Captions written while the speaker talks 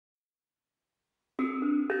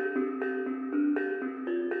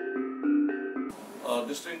Our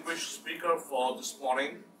distinguished speaker for this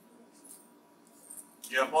morning,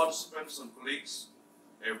 dear participants and colleagues,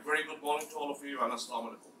 a very good morning to all of you and Assalamu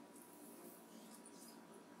alaikum.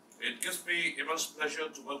 It gives me immense pleasure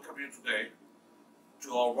to welcome you today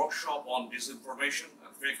to our workshop on disinformation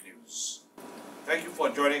and fake news. Thank you for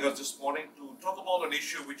joining us this morning to talk about an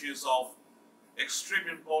issue which is of extreme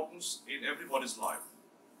importance in everybody's life.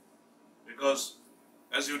 Because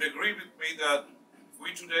as you'd agree with me that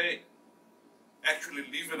we today actually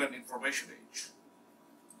live in an information age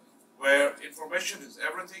where information is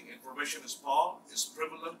everything, information is power, is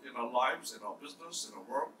prevalent in our lives, in our business, in our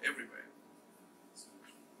work, everywhere.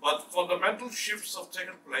 But fundamental shifts have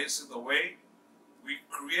taken place in the way we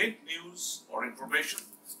create news or information,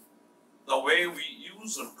 the way we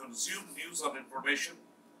use or consume news and information,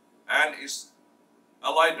 and its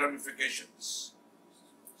allied ramifications.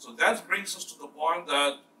 So that brings us to the point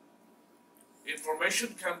that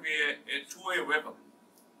information can be a two-way weapon.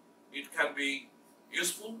 It can be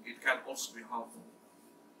useful, it can also be harmful.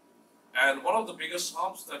 And one of the biggest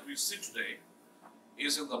harms that we see today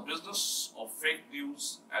is in the business of fake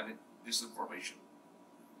news and disinformation.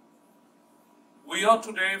 We are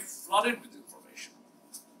today flooded with information.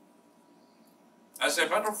 As a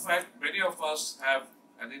matter of fact, many of us have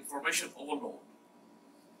an information overload.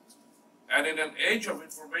 And in an age of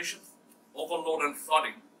information overload and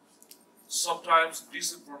flooding, sometimes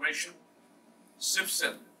disinformation seeps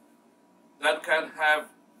in that can have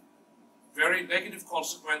very negative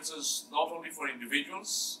consequences not only for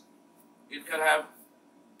individuals, it can have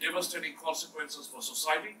devastating consequences for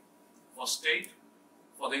society, for state,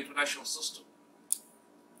 for the international system.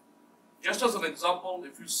 Just as an example,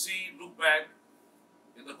 if you look back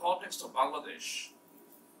in the context of Bangladesh,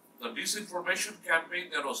 the disinformation campaign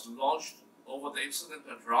that was launched over the incident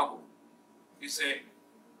at Ramu is a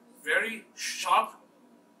very sharp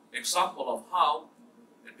example of how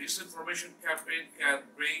a disinformation campaign can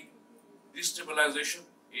bring destabilization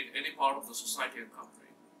in any part of the society and country.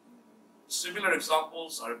 Similar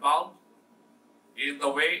examples are abound in the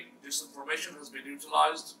way disinformation has been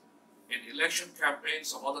utilized in election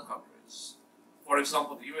campaigns of other countries. For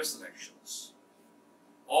example, the US elections,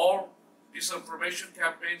 or disinformation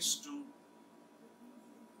campaigns to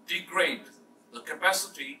degrade the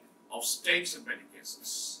capacity of states in many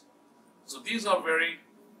cases. So these are very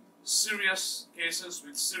serious cases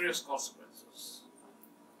with serious consequences.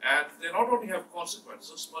 And they not only have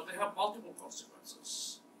consequences, but they have multiple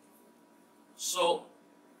consequences. So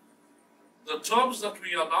the terms that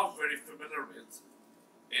we are now very familiar with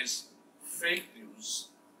is fake news,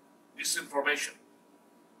 disinformation.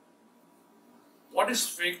 What is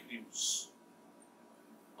fake news?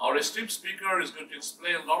 Our esteemed speaker is going to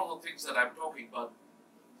explain a lot of the things that I'm talking about.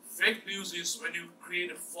 Fake news is when you create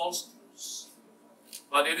a false news.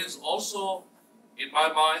 But it is also, in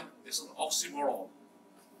my mind, is an oxymoron.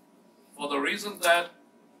 For the reason that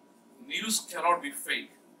news cannot be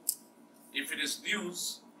fake. If it is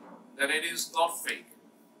news, then it is not fake.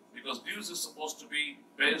 Because news is supposed to be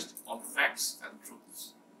based on facts and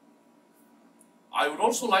truths. I would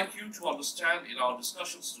also like you to understand in our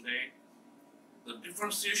discussions today the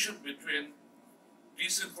differentiation between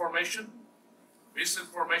disinformation,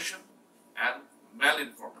 misinformation, and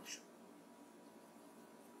malinformation.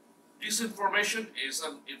 Disinformation is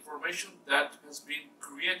an information that has been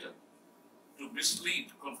created to mislead,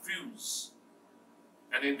 confuse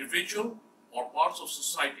an individual or parts of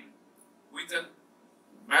society with a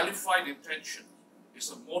malified intention.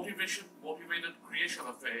 It's a motivated creation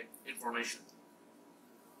of information.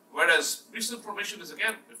 Whereas misinformation is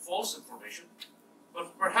again a false information,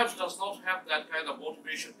 but perhaps does not have that kind of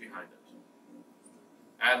motivation behind it.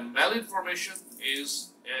 And malinformation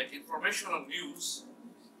is information or news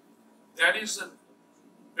that is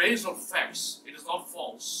based on facts. It is not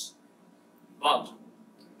false, but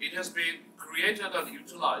it has been created and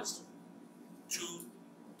utilized to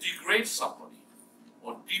degrade somebody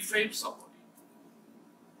or defame somebody.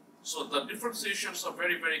 So the differentiations are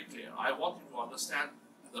very, very clear. I want you to understand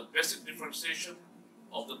the basic differentiation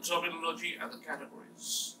of the terminology and the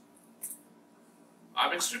categories.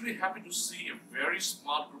 I'm extremely happy to see a very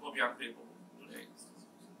smart group of young people today.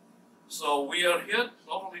 So we are here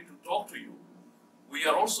not only to talk to you, we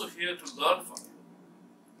are also here to learn from you.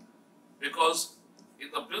 Because in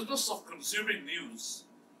the business of consuming news,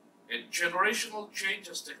 a generational change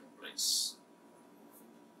has taken place.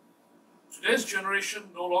 Today's generation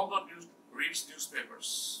no longer reads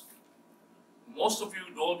newspapers. Most of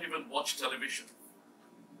you don't even watch television.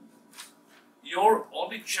 Your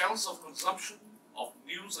only chance of consumption of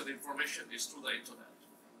news and information is through the internet.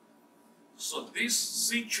 So this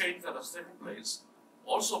sea change that has taken place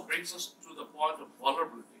also brings us to the point of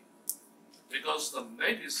vulnerability, because the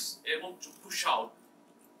net is able to push out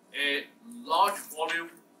a large volume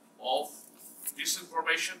of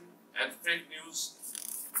disinformation and fake news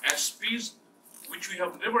at speeds which we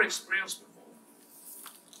have never experienced before.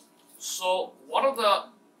 So one of the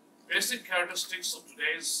basic characteristics of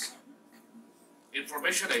today's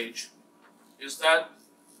information age is that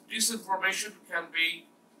disinformation can be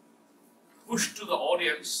pushed to the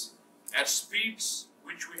audience at speeds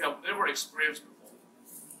which we have never experienced before.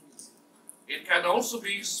 It can also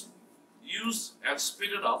be used and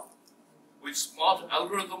speeded up with smart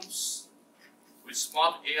algorithms, with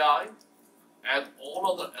smart AI, and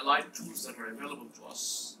all other allied tools that are available to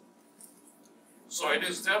us. So it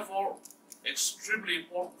is therefore extremely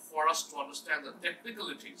important for us to understand the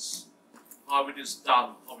technicalities, how it is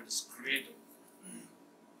done, how it is created.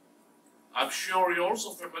 I'm sure you're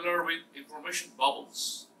also familiar with information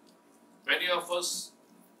bubbles. Many of us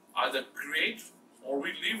either create or we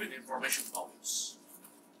live in information bubbles.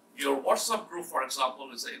 Your WhatsApp group, for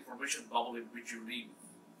example, is an information bubble in which you live.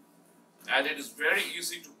 And it is very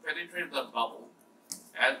easy to penetrate that bubble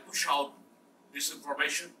and push out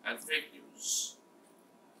disinformation and fake news.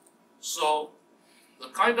 So the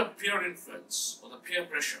kind of peer influence or the peer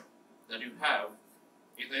pressure that you have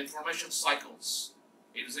in the information cycles,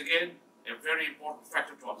 it is again a very important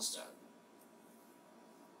factor to understand.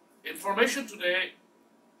 Information today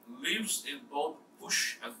lives in both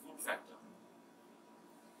push and pull factor.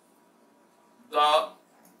 The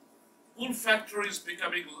pull factor is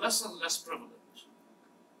becoming less and less prevalent.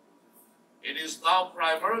 It is now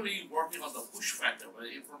primarily working on the push factor, where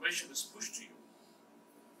information is pushed to you.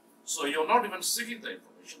 So you're not even seeking the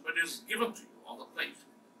information, but it is given to you on the plate,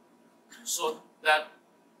 so that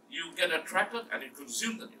you get attracted and you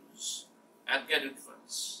consume the news and get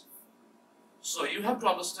influence. So you have to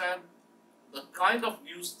understand the kind of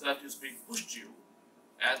news that is being pushed to you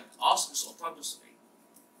and ask its authenticity.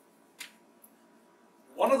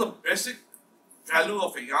 One of the basic value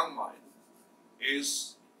of a young mind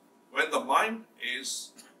is when the mind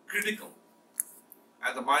is critical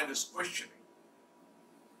and the mind is questioning.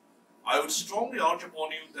 I would strongly urge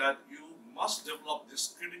upon you that you must develop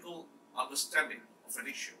this critical understanding of an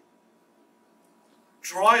issue.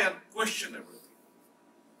 Try and question everything.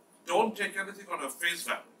 Don't take anything on a face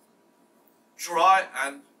value. Try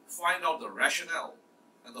and find out the rationale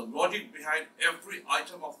and the logic behind every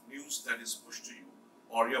item of news that is pushed to you,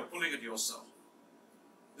 or you're pulling it yourself.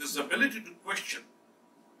 This ability to question,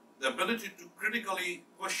 the ability to critically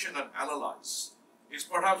question and analyze, is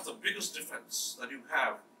perhaps the biggest defense that you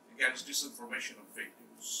have against disinformation and fake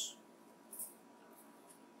news.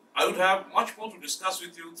 I would have much more to discuss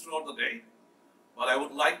with you throughout the day, but I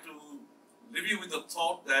would like to leave you with the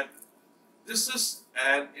thought that this is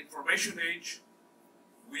an information age.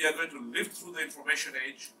 We are going to live through the information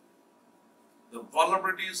age. The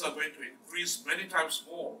vulnerabilities are going to increase many times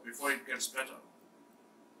more before it gets better.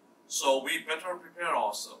 So we better prepare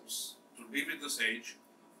ourselves to live in this age.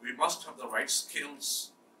 We must have the right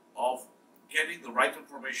skills of getting the right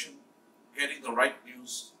information, getting the right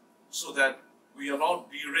news, so that we are not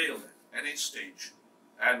derailed at any stage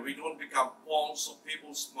and we don't become pawns of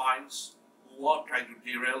people's minds who are trying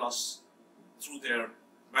to derail us through their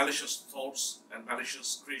malicious thoughts and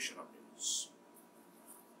malicious creation of news.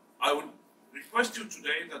 I would request you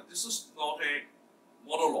today that this is not a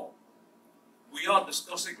monologue. We are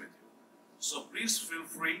discussing with you. So please feel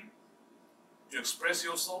free to express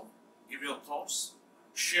yourself, give your thoughts,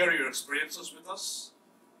 share your experiences with us.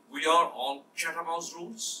 We are on Chatham House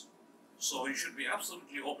rules, so you should be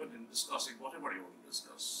absolutely open in discussing whatever you want to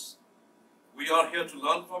discuss. We are here to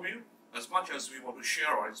learn from you as much as we want to share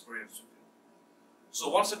our experience with you. So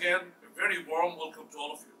once again, a very warm welcome to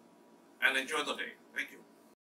all of you, and enjoy the day. Thank you.